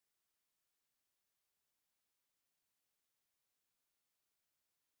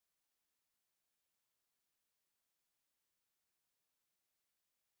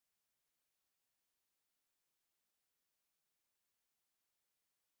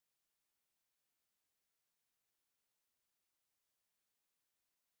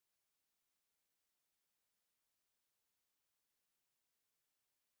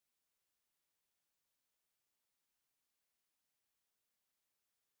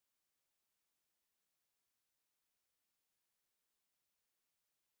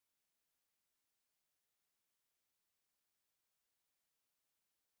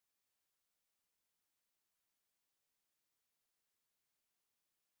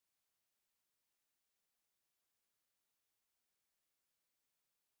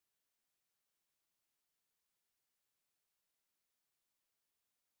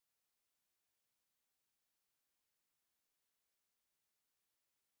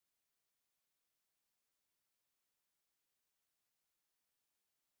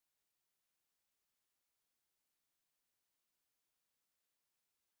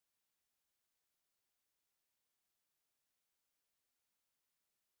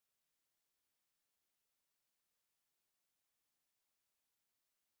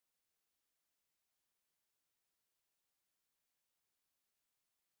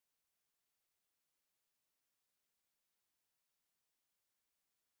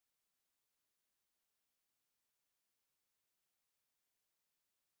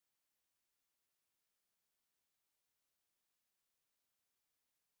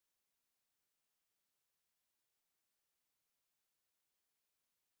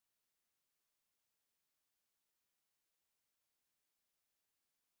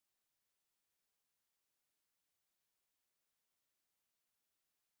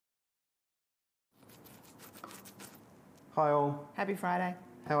Hi all. Happy Friday.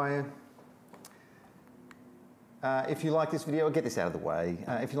 How are you? If you like this video, I'll get this out of the way.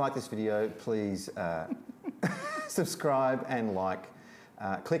 If you like this video, please subscribe and like.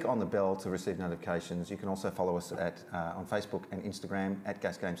 Click on the bell to receive notifications. You can also follow us on Facebook and Instagram at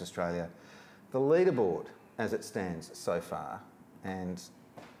Gas Games Australia. The leaderboard as it stands so far, and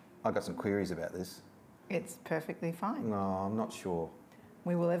I've got some queries about this. It's perfectly fine. No, I'm not sure.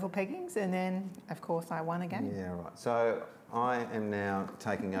 We were level peggings and then, of course, I won again. Yeah, right. So I am now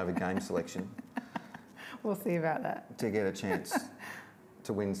taking over game selection. We'll see about that. To get a chance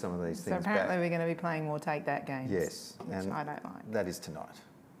to win some of these things. So apparently back. We're going to be playing more Take That games. Yes. Which and I don't like. That is tonight.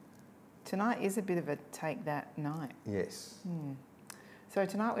 Tonight is a bit of a Take That night. Yes. So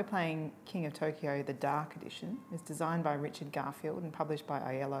tonight we're playing King of Tokyo, the Dark Edition. It's designed by Richard Garfield and published by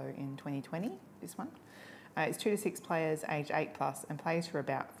Aiello in 2020, this one. It's 2 to 6 players, aged 8+, and plays for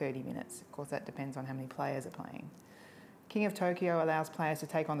about 30 minutes. Of course, that depends on how many players are playing. King of Tokyo allows players to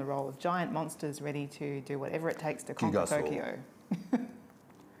take on the role of giant monsters ready to do whatever it takes to conquer Tokyo.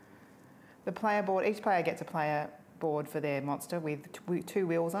 The player board, each player gets a player board for their monster with 2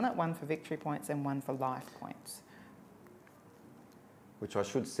 wheels on it, one for victory points and one for life points. Which I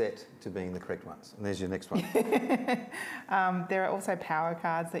should set to being the correct ones. And there's your next one. There are also power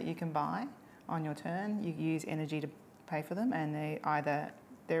cards that you can buy on your turn. You use energy to pay for them, and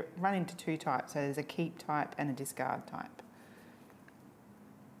they're run into 2 types. So there's a keep type and a discard type.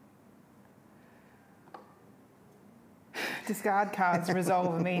 Discard cards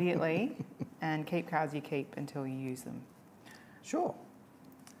resolve immediately, and keep cards you keep until you use them. Sure.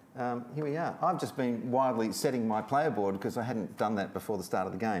 Here we are. I've just been wildly setting my player board because I hadn't done that before the start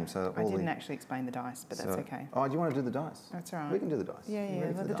of the game. So I didn't actually explain the dice, but that's okay. Oh, do you want to do the dice? That's all right. We can do the dice.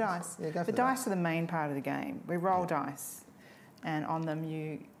 Yeah, the dice. Yeah, go for the dice are the main part of the game. We roll dice, and on them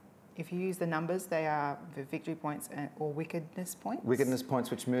if you use the numbers, they are the victory points or wickedness points. Wickedness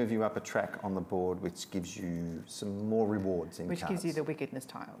points, which move you up a track on the board, which gives you some more rewards in cards. Which gives you the wickedness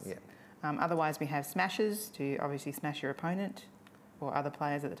tiles. Yeah. Otherwise, we have smashes to obviously smash your opponent or other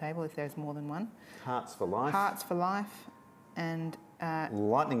players at the table if there's more than one. Hearts for life. Hearts for life, and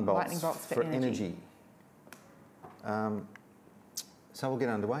lightning bolts for energy. So we'll get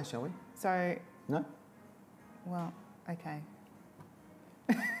underway, shall we? So. No? Well, okay.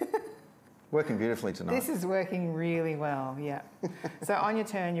 Working beautifully tonight. This is working really well, yeah. So on your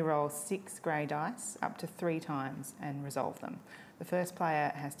turn, you roll 6 grey dice up to 3 times and resolve them. The first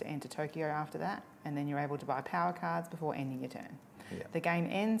player has to enter Tokyo after that, and then you're able to buy power cards before ending your turn. Yeah. The game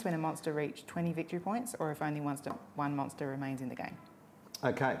ends when a monster reaches 20 victory points, or if only one monster remains in the game.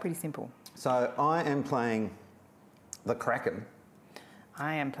 Okay. Pretty simple. So I am playing the Kraken.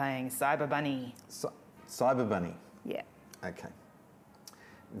 I am playing Cyber Bunny. Cyber Bunny. Yeah. Okay.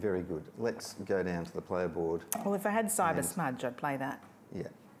 Very good. Let's go down to the player board. Well, if I had Cyber Smudge, I'd play that. Yeah.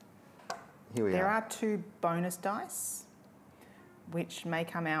 Here we are. There are 2 bonus dice, which may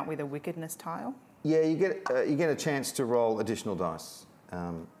come out with a wickedness tile. Yeah, you get a chance to roll additional dice.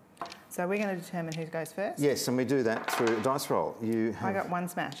 So we're going to determine who goes first? Yes, and we do that through a dice roll. I got 1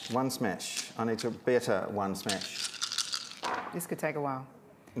 smash. 1 smash. I need to better 1 smash. This could take a while.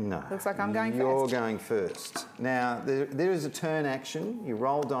 No. Looks like I'm going first. You're going first. Now, there is a turn action. You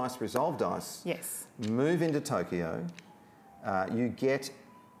roll dice, resolve dice. Yes. Move into Tokyo. You get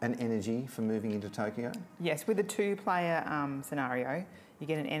an energy for moving into Tokyo. Yes, with a 2-player scenario, you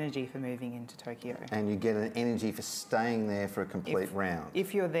get an energy for moving into Tokyo. And you get an energy for staying there for a complete round.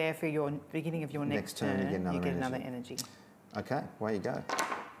 If you're there for your beginning of your next turn, you get another energy. Okay, away you go.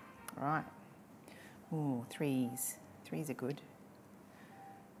 All right. Ooh, 3s. 3s are good.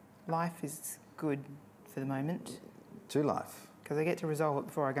 Life is good for the moment. 2 life. Because I get to resolve it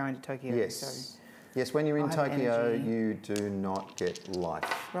before I go into Tokyo. Yes. So yes, when you're in Tokyo, you do not get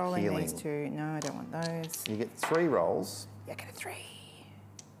life. Rolling healing. these 2. No, I don't want those. You get 3 rolls. Yeah, I get a 3.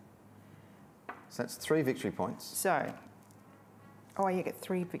 So that's 3 victory points. So, you get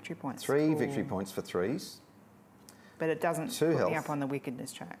 3 victory points. 3 victory points for 3s. But it doesn't put me up on the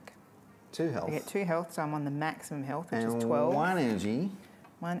wickedness track. 2 health. I get 2 health, so I'm on the maximum health, which is 12. And 1 energy.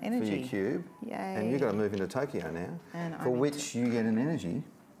 1 energy. For your cube. Yay. And you've got to move into Tokyo now. And for which you get an energy.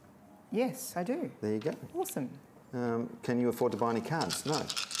 Yes, I do. There you go. Awesome. Can you afford to buy any cards? No.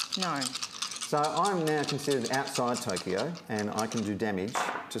 No. So I'm now considered outside Tokyo, and I can do damage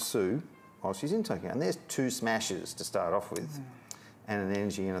to Sue while she's in Tokyo. And there's 2 smashes to start off with, and an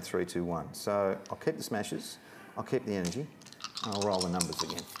energy and a 3, 2, 1. So I'll keep the smashes, I'll keep the energy, and I'll roll the numbers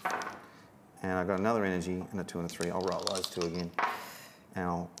again. And I've got another energy and a 2 and a 3. I'll roll those 2 again.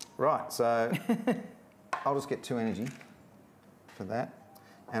 And right, so I'll just get 2 energy for that,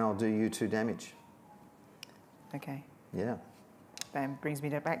 and I'll do you 2 damage. Okay. Yeah. Bam, brings me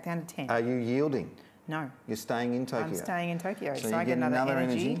back down to 10. Are you yielding? No. You're staying in Tokyo? I'm staying in Tokyo, So I you get another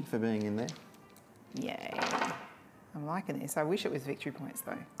energy for being in there? Yay. I'm liking this. I wish it was victory points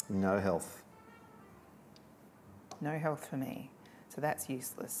though. No health. No health for me. So that's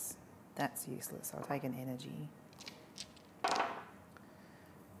useless. That's useless. I'll take an energy.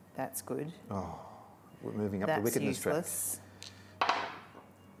 That's good. Oh, we're moving up That's the wickedness useless.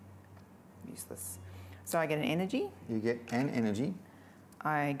 Useless. So I get an energy. You get an energy.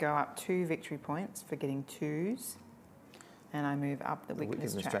 I go up 2 victory points for getting 2s. And I move up the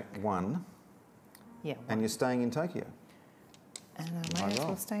wickedness track. 1. Yeah, 1. And you're staying in Tokyo. And I may as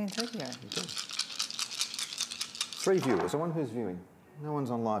well stay in Tokyo. 3 viewers. I wonder who's viewing. No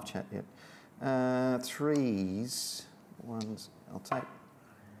one's on live chat yet. 3s, 1s. I'll take.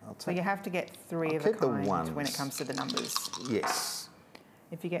 So you have to get 3 of a kind when it comes to the numbers. Yes.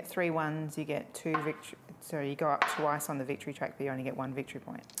 If you get 3 1s, you get 2 victory. So you go up twice on the victory track, but you only get 1 victory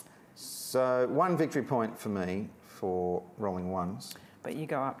point. So 1 victory point for me for rolling 1s. But you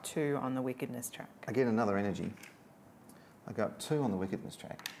go up 2 on the wickedness track. I get another energy. I go up 2 on the wickedness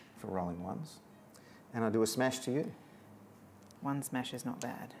track for rolling 1s. And I do a smash to you. 1 smash is not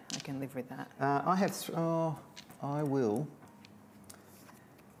bad. I can live with that. I have... I will.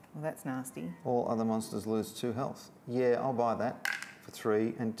 Well, that's nasty. All other monsters lose 2 health. Yeah, I'll buy that for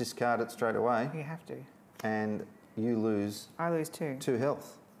 3 and discard it straight away. You have to. And you lose... I lose 2. 2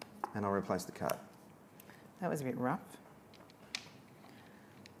 health. And I'll replace the card. That was a bit rough.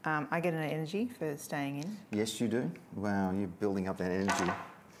 I get an energy for staying in. Yes, you do. Wow, you're building up that energy.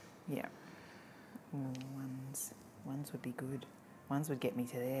 Yeah. Ooh, 1s. 1s would be good. 1s would get me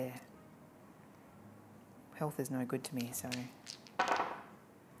to there. Health is no good to me, so...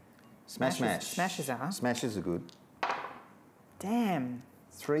 Smash. Smashes are. Smashes are good. Damn.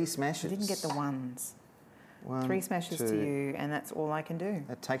 3 smashes. I didn't get the 1s. 1, 3 smashes 2. to you, and that's all I can do.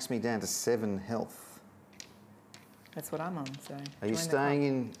 That takes me down to 7 health. That's what I'm on, so... Are you staying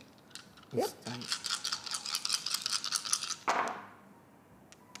in... Yep.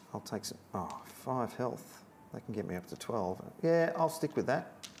 I'll take some... 5 health. That can get me up to 12. Yeah, I'll stick with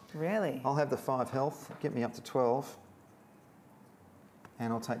that. Really? I'll have the 5 health, get me up to 12.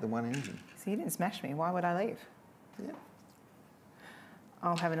 And I'll take the 1 energy. So you didn't smash me. Why would I leave? Yeah.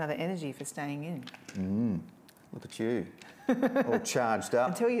 I'll have another energy for staying in. Look at you. All charged up.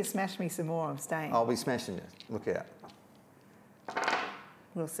 Until you smash me some more, I'm staying. I'll be smashing you. Look out.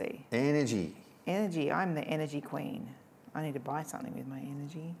 We'll see. Energy. Energy. I'm the energy queen. I need to buy something with my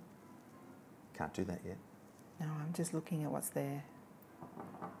energy. Can't do that yet. No, I'm just looking at what's there.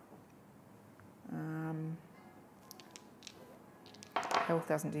 Health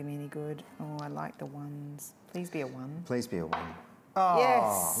doesn't do me any good. Oh, I like the 1s. Please be a 1. Please be a 1. Oh,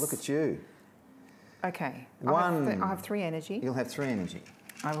 yes. Look at you. Okay. 1. I have 3 energy. You'll have 3 energy.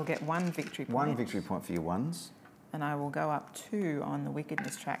 I will get 1 victory point. 1 victory point for your 1s. And I will go up 2 on the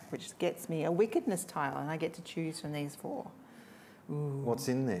wickedness track, which gets me a wickedness tile, and I get to choose from these 4. Ooh. What's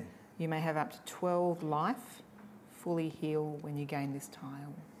in there? You may have up to 12 life, fully heal when you gain this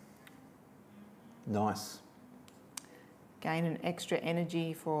tile. Nice. Gain an extra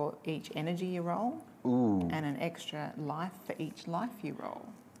energy for each energy you roll. Ooh. And an extra life for each life you roll.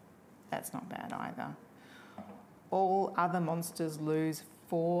 That's not bad either. All other monsters lose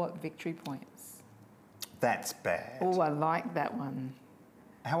 4 victory points. That's bad. Oh, I like that one.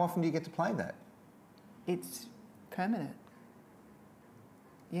 How often do you get to play that? It's permanent.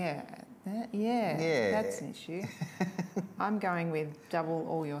 Yeah, that's an issue. I'm going with double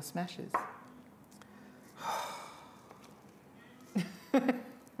all your smashes.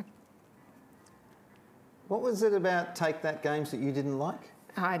 What was it about Take That games that you didn't like?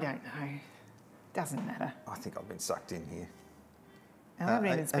 I don't know. Doesn't matter. I think I've been sucked in here. I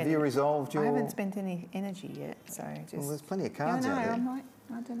haven't even spent have you resolved your... I haven't spent any energy yet, so just... Well, there's plenty of cards out there.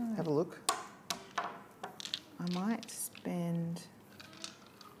 I don't know. Have a look. I might spend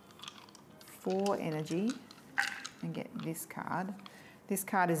 4 energy and get this card. This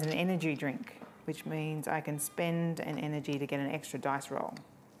card is an energy drink, which means I can spend an energy to get an extra dice roll.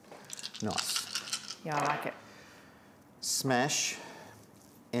 Nice. Yeah, I like it. Smash,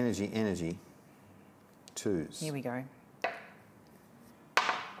 energy, 2s. Here we go.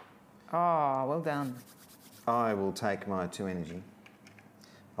 Oh, well done. I will take my 2 energy.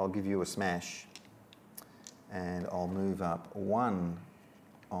 I'll give you a smash. And I'll move up 1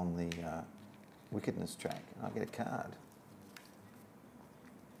 on the wickedness track. And I get a card.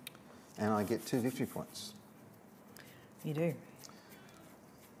 And I get 2 victory points. You do.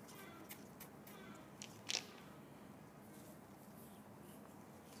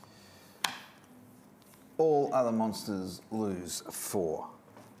 all other monsters lose 4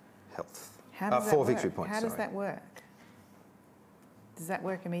 health. How does that 4 work? victory points. How does sorry. that work? Does that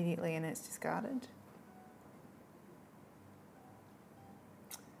work immediately and it's discarded?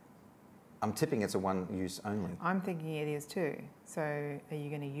 I'm tipping it's a 1 use only. I'm thinking it is too. So are you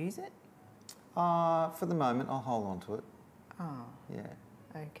going to use it? For the moment, I'll hold on to it. Oh, Yeah,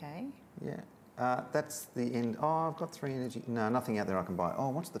 okay. yeah. That's the end. Oh, I've got 3 energy. No, nothing out there I can buy. Oh,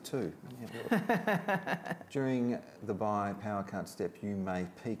 what's the 2? Let me have a look. During the buy power card step, you may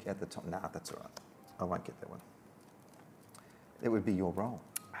peek at the top. Nah, that's all right. I won't get that one. It would be your role.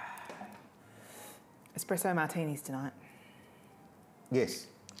 Espresso martinis tonight. Yes.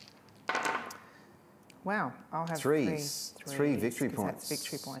 Wow, I'll have Threes. three Three victory 'cause points. That's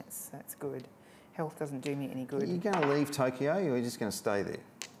victory points. That's good. Health doesn't do me any good. Are you going to leave Tokyo, or are you just going to stay there?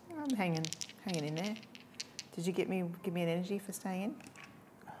 I'm hanging in there. Did you give me an energy for staying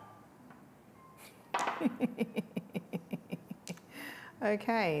in?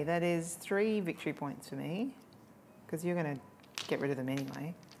 Okay, that is 3 victory points for me, because you're going to get rid of them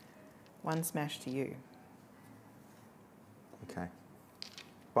anyway. 1 smash to you. Okay.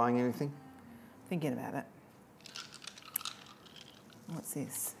 Buying anything? Thinking about it. What's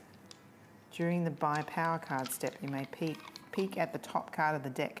this? During the buy power card step, you may peek at the top card of the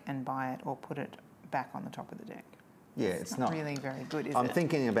deck and buy it, or put it back on the top of the deck. Yeah, it's not really very good, is I'm it?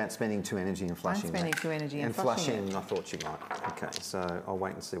 thinking about spending 2 energy and flushing. I'm spending 2 energy and flushing. it. I thought you might. Okay, so I'll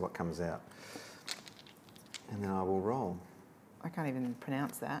wait and see what comes out, and then I will roll. I can't even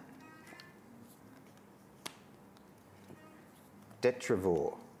pronounce that.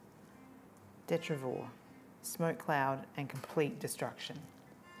 Detravor. Detravor, smoke cloud, and complete destruction.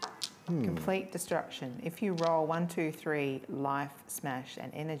 Complete destruction. If you roll 1, 2, 3, life, smash,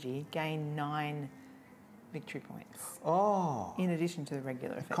 and energy, gain 9 victory points. Oh. In addition to the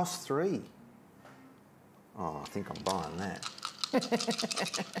regular effect. Cost 3. Oh, I think I'm buying that.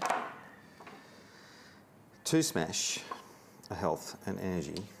 2 smash, a health, and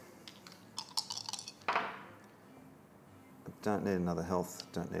energy. Don't need another health.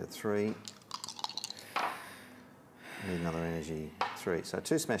 Don't need a 3. Need another energy, 3. So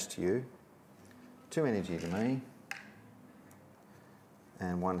 2 smash to you, 2 energy to me,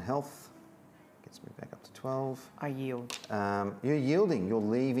 and 1 health. Gets me back up to 12. I yield. You're yielding. You're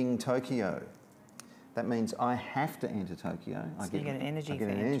leaving Tokyo. That means I have to enter Tokyo. So you get an energy I get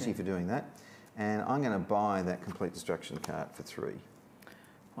for an energy entering. for doing that, and I'm going to buy that complete destruction card for 3.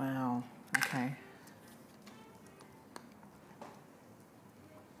 Wow. Okay.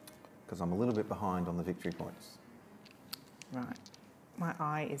 Because I'm a little bit behind on the victory points. Right. My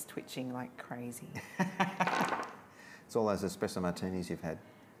eye is twitching like crazy. It's all those espresso martinis you've had.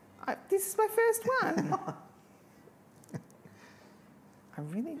 This is my first one. I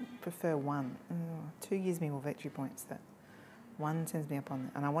really prefer 1. 2 gives me more victory points. That 1 sends me up on,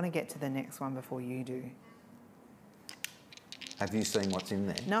 and I want to get to the next one before you do. Have you seen what's in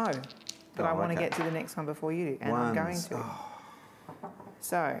there? No, but I want to okay. get to the next one before you do, and I'm going Ones. to. Oh.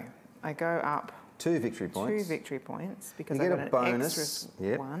 So I go up 2 victory 2 points. victory points because You I get got a an bonus. extra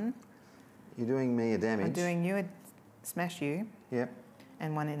Yep. 1. You're doing me a damage. I'm doing you a smash you Yep.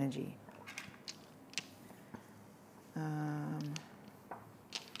 and 1 energy.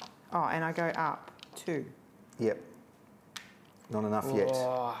 Oh, and I go up 2. Yep. Not enough yet.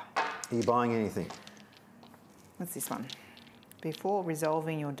 Oh. Are you buying anything? What's this one? Before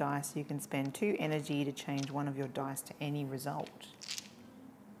resolving your dice, you can spend 2 energy to change one of your dice to any result.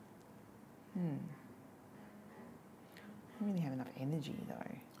 I don't really have enough energy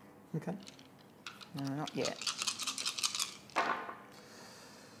though. Okay. No, not yet.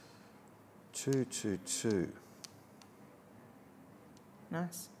 2, 2, 2.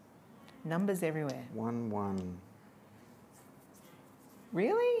 Nice. Numbers everywhere. 1, 1.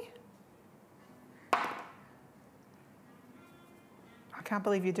 Really? I can't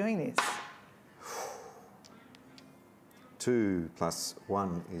believe you're doing this. 2 plus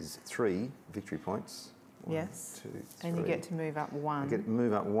 1 is 3 victory points. 1, Yes. 2, 3. And you get to move up 1. I get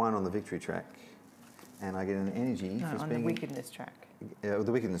move up 1 on the victory track, and I get an energy no, for on the being wickedness track.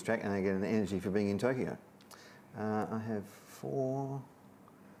 the wickedness track, and I get an energy for being in Tokyo. I have 4.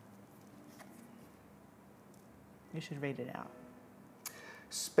 You should read it out.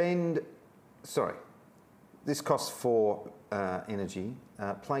 This costs 4 energy.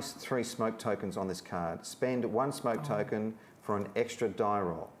 Place 3 smoke tokens on this card. Spend 1 smoke token for an extra die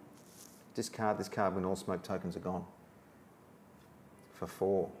roll. Discard this card when all smoke tokens are gone. For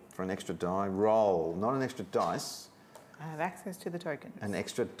 4. For an extra die roll. Not an extra dice. I have access to the tokens. An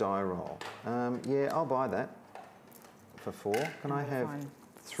extra die roll. Yeah, I'll buy that. For 4. Can I have Fine.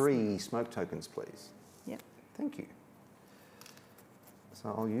 3 smoke tokens, please? Yep. Thank you.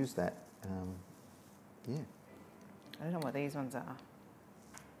 So I'll use that. Yeah. I don't know what these ones are.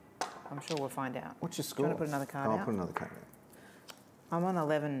 I'm sure we'll find out. What's your score? Do you want to put another card out? I'll put another card out. I'm on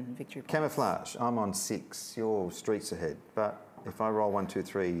 11 victory points. Camouflage. I'm on 6. You're streets ahead. But if I roll 1, 2,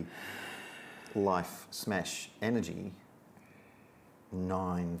 3, life, smash, energy,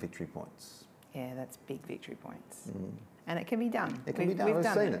 9 victory points. Yeah, that's big victory points. And it can be done. It can be done. We've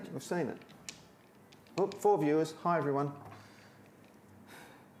seen it. We've seen it. Oh, 4 viewers. Hi, everyone.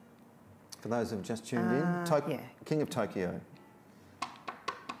 For those who have just tuned in, yeah. King of Tokyo.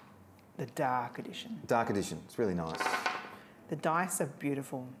 The Dark Edition. Dark Edition. It's really nice. The dice are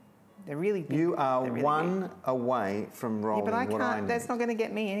beautiful. They're really big. You are really one away from rolling but I what can't. I need. That's not going to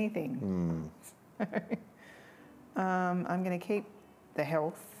get me anything. I'm going to keep the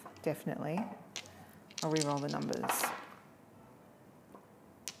health, definitely. I'll re-roll the numbers.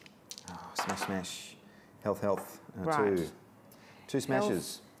 Oh, smash, smash. Health, health. Right. 2. 2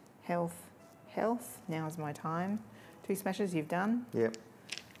 smashes. Health, health. Now is my time. 2 smashes you've done. Yep.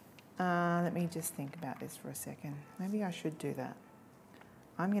 Let me just think about this for a second. Maybe I should do that.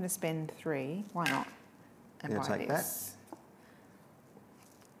 I'm going to spend 3. Why not? And Gonna buy take this.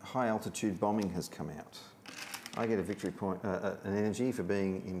 High altitude bombing has come out. I get a victory point, an energy for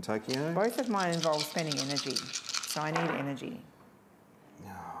being in Tokyo. Both of mine involve spending energy, so I need energy.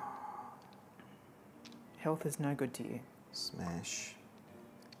 Health is no good to you. Smash.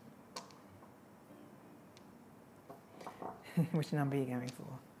 Which number are you going for?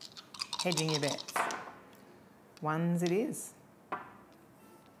 Hedging your bets. 1s it is.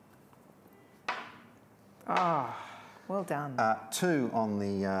 Ah, well done. 2 on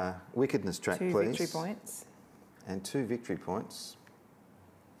the wickedness track, 2 please. victory points. And 2 victory points.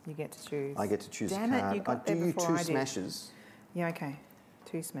 You get to choose. I get to choose Damn a it, card. you got I there do you before 2 I did. smashes. Yeah, okay.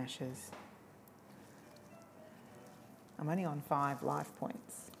 2 smashes. I'm only on 5 life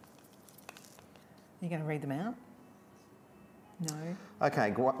points. You going to read them out? No.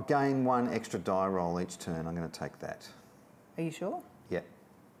 Okay, gain 1 extra die roll each turn. I'm going to take that. Are you sure? Yep.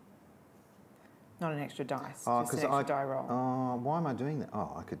 Not an extra dice, Oh, just an extra die roll. Oh, why am I doing that?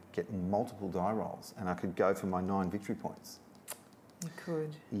 Oh, I could get multiple die rolls and I could go for my 9 victory points. You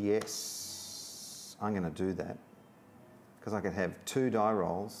could. Yes, I'm going to do that because I could have 2 die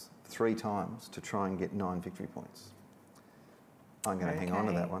rolls 3 times to try and get 9 victory points. I'm going to hang on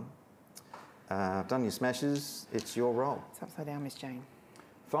to that one. I've done your smashes. It's your roll. It's upside down, Miss Jane.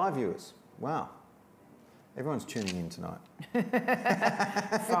 5 viewers. Wow. Everyone's tuning in tonight.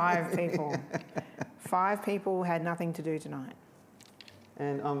 5 people. 5 people had nothing to do tonight.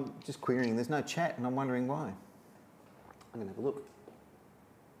 And I'm just querying. There's no chat and I'm wondering why. I'm going to have a look.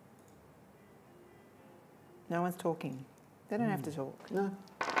 No one's talking. They don't have to talk. No.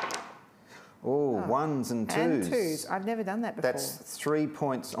 Oh, 1s and 2s. And 2s. I've never done that before. That's 3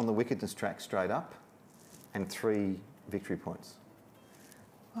 points on the wickedness track straight up and 3 victory points.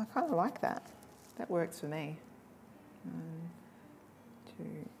 I kind of like that. That works for me. 1, 2, 3.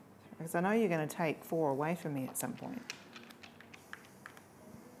 Because I know you're going to take 4 away from me at some point.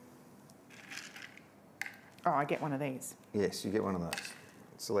 Oh, I get one of these. Yes, you get one of those.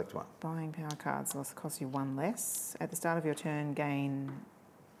 Select one. Buying power cards costs you 1 less. At the start of your turn, gain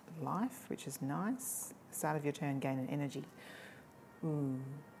life, which is nice. At the start of your turn, gain an energy. Ooh.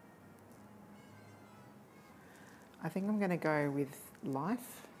 I think I'm going to go with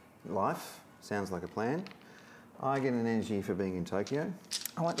life. Life. Sounds like a plan. I get an energy for being in Tokyo.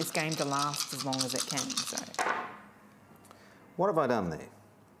 I want this game to last as long as it can. So, what have I done there?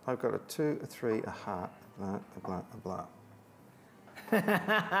 I've got a 2, a 3, a heart, a blah, a blah.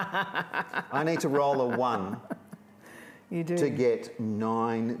 I need to roll a 1 you do. to get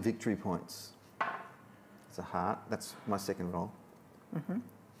 9 victory points. It's a heart. That's my second roll.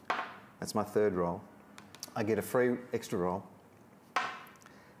 That's my third roll. I get a free extra roll.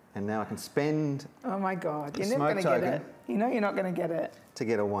 And now I can spend Oh my God, the you're never going smoke to get token. it. You know you're not going to get it. to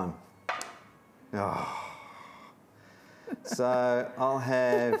get a 1. Oh. So I'll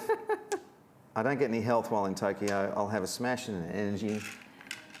have, I don't get any health while in Tokyo. I'll have a smash and an energy.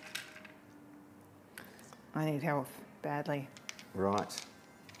 I need health badly. Right.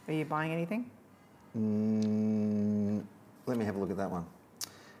 Are you buying anything? Let me have a look at that one.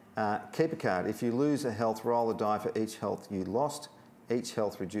 Keep a card. If you lose a health, roll a die for each health you lost. Each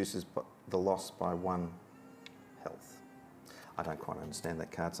health reduces the loss by 1 health. I don't quite understand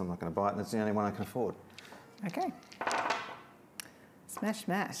that card, so I'm not going to buy it, and it's the only one I can afford. Okay. Smash,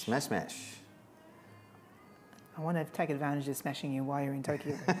 smash. Smash, smash. I want to take advantage of smashing you while you're in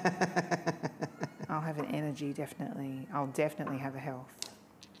Tokyo. I'll have an energy, definitely. I'll definitely have a health.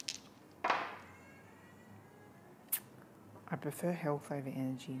 I prefer health over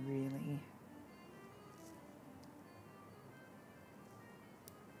energy, really.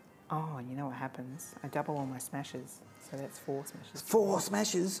 Oh, you know what happens? I double all my smashes, so that's 4 smashes. 4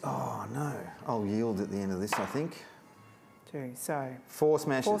 smashes? Oh, no. I'll yield at the end of this, I think. 2. So 4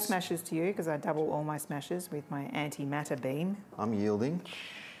 smashes. 4 smashes to you because I double all my smashes with my anti-matter beam. I'm yielding.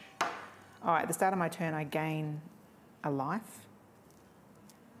 All right, at the start of my turn, I gain a life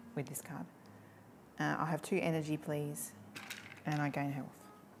with this card. I'll have 2 energy, please, and I gain health.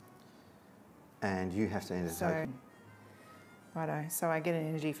 And you have to enter token. Righto, so I get an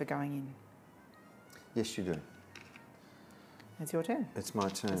energy for going in. Yes, you do. It's your turn. It's my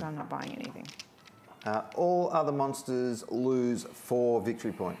turn. Because I'm not buying anything. All other monsters lose 4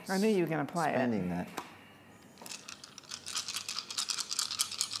 victory points. I knew you were going to play Spending that.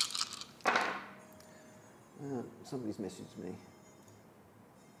 Somebody's messaged me.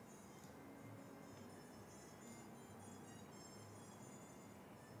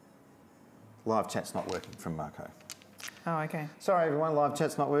 Live chat's not working from Marco. Oh, okay. Sorry everyone, live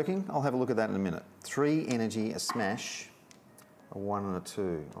chat's not working. I'll have a look at that in a minute. 3 energy, a smash, a 1 and a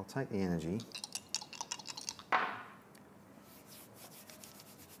 2. I'll take the energy.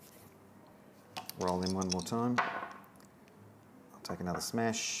 Roll in one more time. I'll take another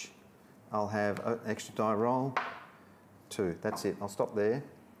smash. I'll have an extra die roll. 2, that's it. I'll stop there.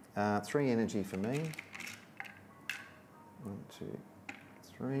 3 energy for me. 1, 2,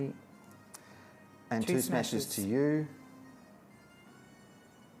 3. And 2 smashes to you.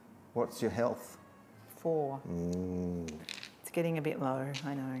 What's your health? 4. It's getting a bit low,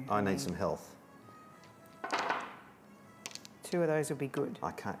 I know. I need some health. 2 of those will be good.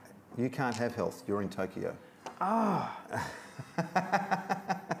 I can't. You can't have health. You're in Tokyo. Oh.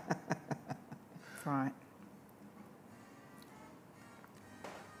 Right.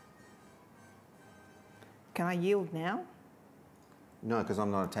 Can I yield now? No, because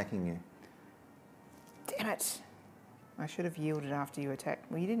I'm not attacking you. Damn it. I should have yielded after you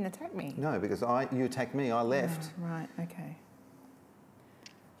attacked. Well, you didn't attack me. No, because you attacked me. I left. Oh, right, okay.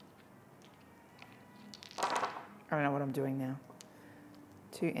 I don't know what I'm doing now.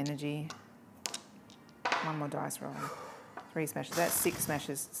 2 energy. 1 more dice roll. 3 smashes. That's 6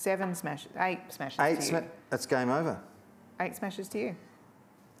 smashes. 7 smashes. 8 smashes. 8 to you. That's game over. 8 smashes to you.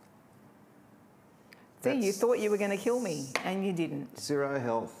 See, you thought you were going to kill me, and you didn't. 0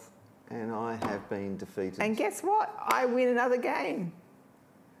 health, and I have been defeated. And guess what? I win another game.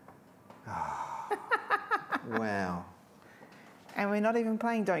 Wow. And we're not even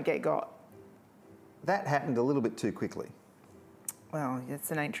playing Don't Get Got. That happened a little bit too quickly. Well, it's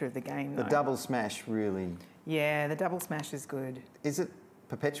the nature of the game, The though. double smash really... Yeah, the double smash is good. Is it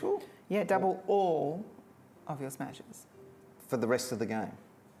perpetual? Yeah, double all of your smashes. For the rest of the game?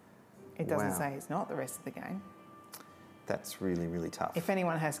 It doesn't Wow. say it's not the rest of the game. That's really, really tough. If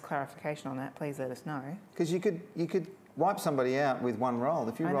anyone has clarification on that, please let us know. Because you could wipe somebody out with 1 roll.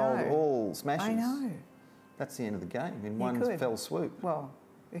 If you rolled all smashes... I know. That's the end of the game in You one could. fell swoop. Well,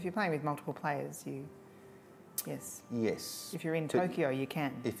 if you're playing with multiple players, yes. Yes. If you're in But Tokyo, you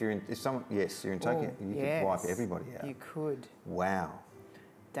can. If you're in Tokyo, you could wipe everybody out. You could. Wow.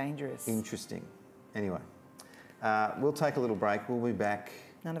 Dangerous. Interesting. Anyway, we'll take a little break. We'll be back.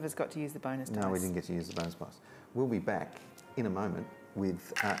 None of us got to use the bonus dice. No, we didn't get to use the bonus dice. We'll be back in a moment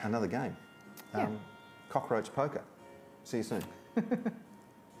with another game. Cockroach poker. See you soon.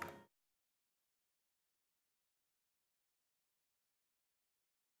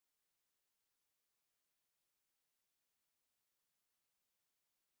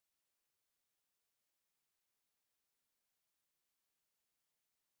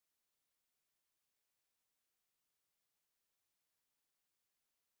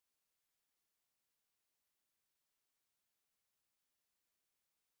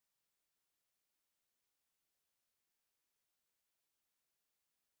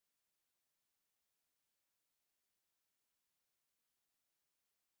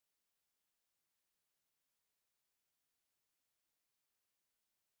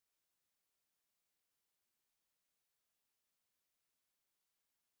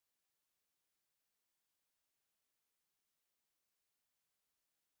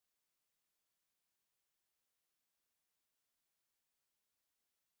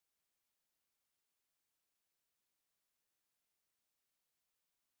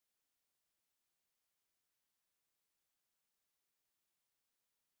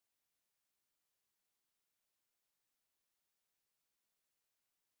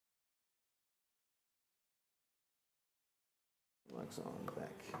 Mike's on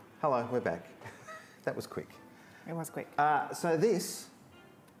back. Hello, we're back. That was quick. It was quick. So this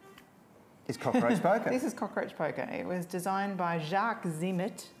is Cockroach Poker. This is Cockroach Poker. It was designed by Jacques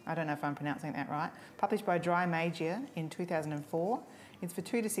Zimmet, I don't know if I'm pronouncing that right, published by Dry Magia in 2004. It's for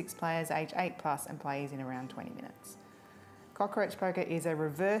 2 to 6 players, age 8+, and plays in around 20 minutes. Cockroach Poker is a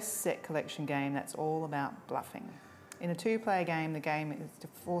reverse set collection game that's all about bluffing. In a 2-player game, the game is to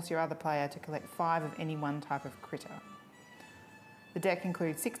force your other player to collect 5 of any one type of critter. The deck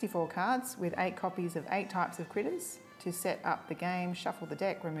includes 64 cards with 8 copies of 8 types of critters. To set up the game, shuffle the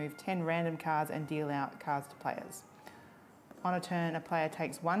deck, remove 10 random cards and deal out cards to players. On a turn, a player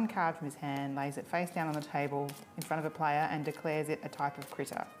takes 1 card from his hand, lays it face down on the table in front of a player and declares it a type of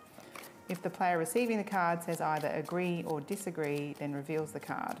critter. If the player receiving the card says either agree or disagree, then reveals the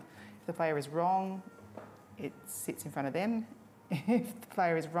card. If the player is wrong, it sits in front of them. If the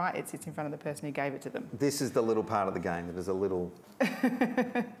player is right, it sits in front of the person who gave it to them. This is the little part of the game that is a little...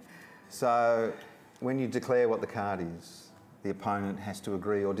 So when you declare what the card is, the opponent has to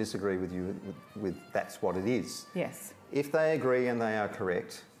agree or disagree with you with that's what it is. Yes. If they agree and they are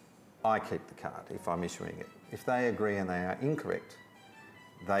correct, I keep the card if I'm issuing it. If they agree and they are incorrect,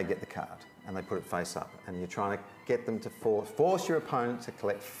 they get the card and they put it face up. And you're trying to get them to force your opponent to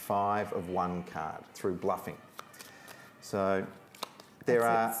collect 5 of one card through bluffing. So there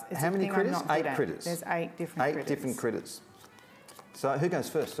are how many critters? 8 critters. There's 8 different critters. 8 different critters. So who goes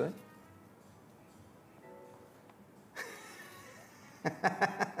first, sir?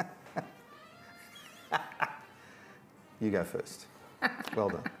 You go first. Well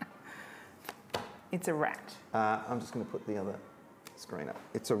done. It's a rat. I'm just going to put the other screen up.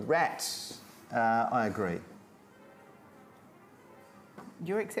 It's a rat. I agree.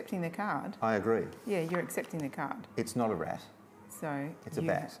 You're accepting the card. I agree. Yeah, you're accepting the card. It's not a rat. So it's a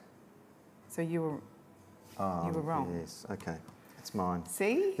bat. So you were wrong. Yes. Okay. It's mine.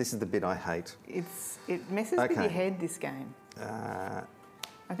 See? This is the bit I hate. It messes with your head, this game.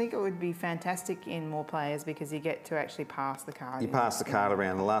 I think it would be fantastic in more players because you get to actually pass the card. You pass the card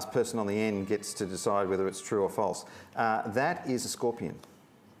around. The last person on the end gets to decide whether it's true or false. That is a scorpion.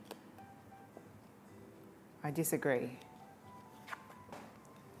 I disagree.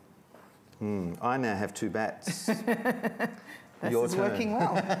 I now have 2 bats. This is working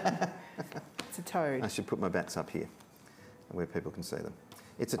well. It's a toad. I should put my bats up here where people can see them.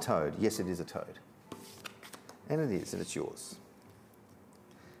 It's a toad. Yes, it is a toad. And it is, and it's yours.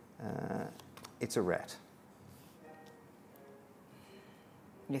 It's a rat.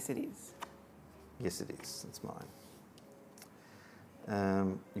 Yes, it is. Yes, it is. It's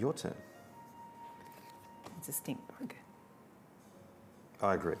mine. Your turn. It's a stink bug.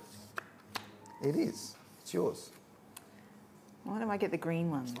 I agree. It is. It's yours. Why do I get the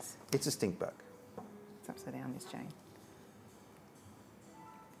green ones? It's a stink bug. It's upside down, Miss Jane.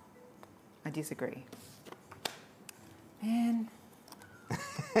 I disagree. Man.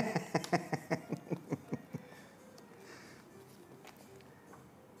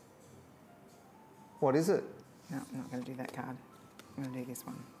 What is it? No, I'm not going to do that card. I'm going to do this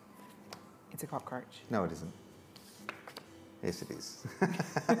one. It's a cockroach. No, it isn't. Yes, it is.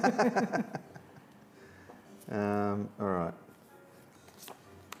 All right.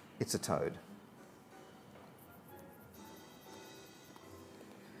 It's a toad.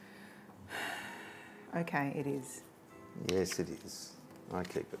 Okay, it is. Yes, it is. I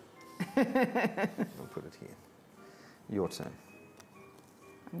keep it. I'll put it here. Your turn.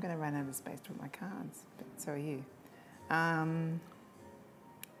 I'm going to run out of space to put my cards, but so are you.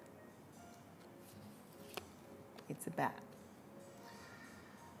 It's a bat.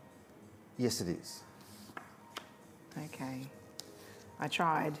 Yes, it is. Okay. I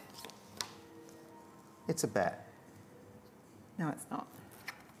tried. It's a bat. No, it's not.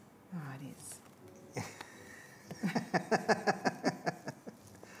 Oh, it is.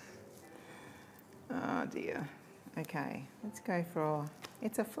 Oh dear. Okay, let's go for,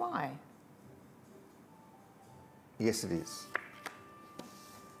 it's a fly. Yes, it is.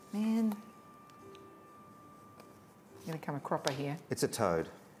 Man. I'm going to come a cropper here. It's a toad.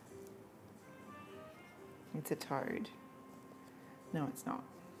 It's a toad. No, it's not.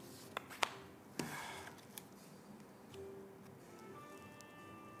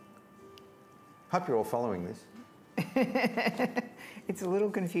 Hope you're all following this. It's a little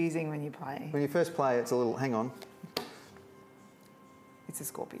confusing when you play. When you first play, it's a little, hang on. It's a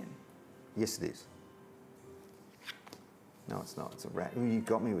scorpion. Yes, it is. No, it's not. It's a rat. Ooh, you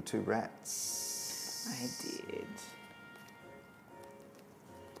got me with 2 rats. I did.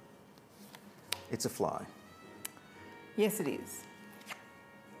 It's a fly. Yes, it is.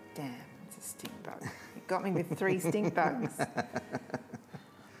 Damn, it's a stink bug. It got me with 3 stink bugs.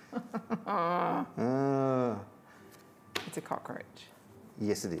 It's a cockroach.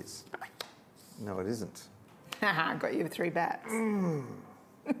 Yes, it is. No, it isn't. Haha, got you with 3 bats.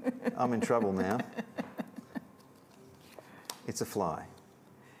 I'm in trouble now. It's a fly.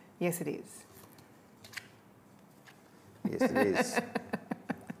 Yes, it is. Yes, it is.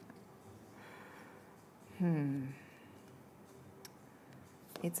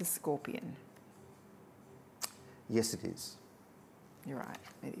 It's a scorpion. Yes, it is. You're right,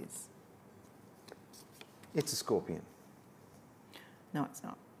 it is. It's a scorpion. No, it's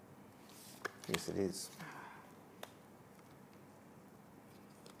not. Yes, it is.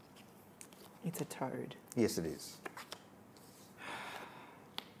 It's a toad. Yes, it is.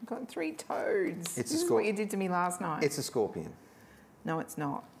 I've got 3 toads. It's This is what you did to me last night. It's a scorpion. No, it's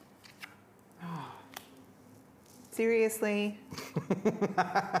not. Oh. Seriously?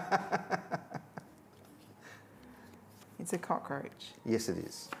 It's a cockroach. Yes, it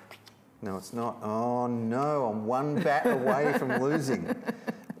is. No, it's not. Oh, no, I'm 1 bat away from losing.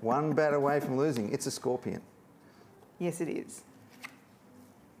 1 bat away from losing. It's a scorpion. Yes, it is.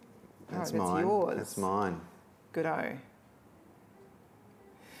 That's that's mine. yours. That's mine. Good-o.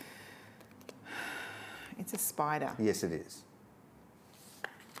 It's a spider. Yes, it is.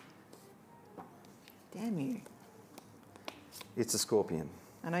 Damn you. It's a scorpion.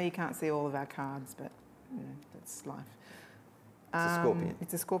 I know you can't see all of our cards, but that's life. It's a scorpion.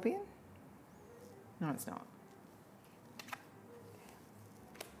 It's a scorpion? No, it's not.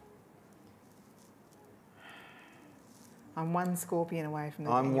 I'm 1 scorpion away from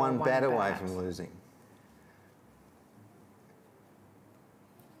the I'm you're 1 bat away bat. from losing.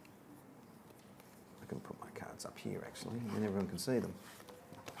 I can put my cards up here, actually, and everyone can see them.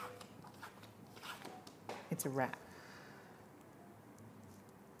 It's a rat.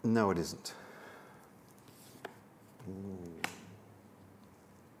 No, it isn't. Ooh.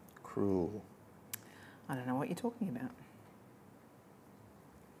 Cruel. I don't know what you're talking about.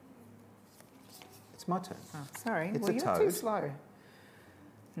 It's my turn. Oh, sorry. It's well, a you're toad. too slow.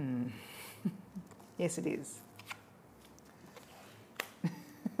 Yes, it is.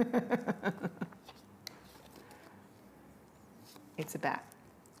 It's a bat.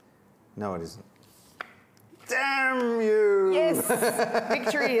 No, it isn't. Damn you! Yes!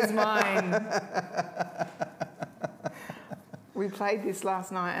 Victory is mine. We played this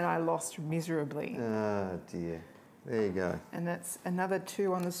last night and I lost miserably. Oh, dear. There you go. And that's another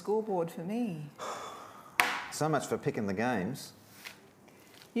 2 on the scoreboard for me. So much for picking the games.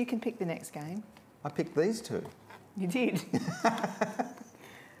 You can pick the next game. I picked these 2. You did.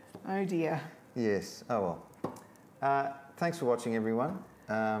 Oh dear. Yes. Oh, well. Thanks for watching, everyone.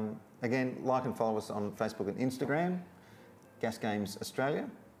 Again, like and follow us on Facebook and Instagram, Gas Games Australia.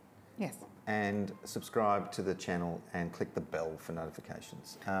 Yes. And subscribe to the channel and click the bell for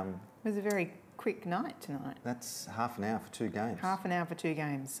notifications. It was a very quick night tonight. That's half an hour for 2 games. Half an hour for 2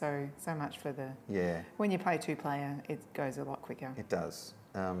 games, so much for the... Yeah. When you play 2-player, it goes a lot quicker. It does.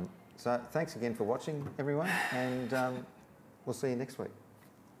 So thanks again for watching, everyone, and we'll see you next week.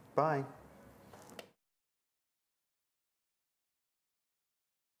 Bye.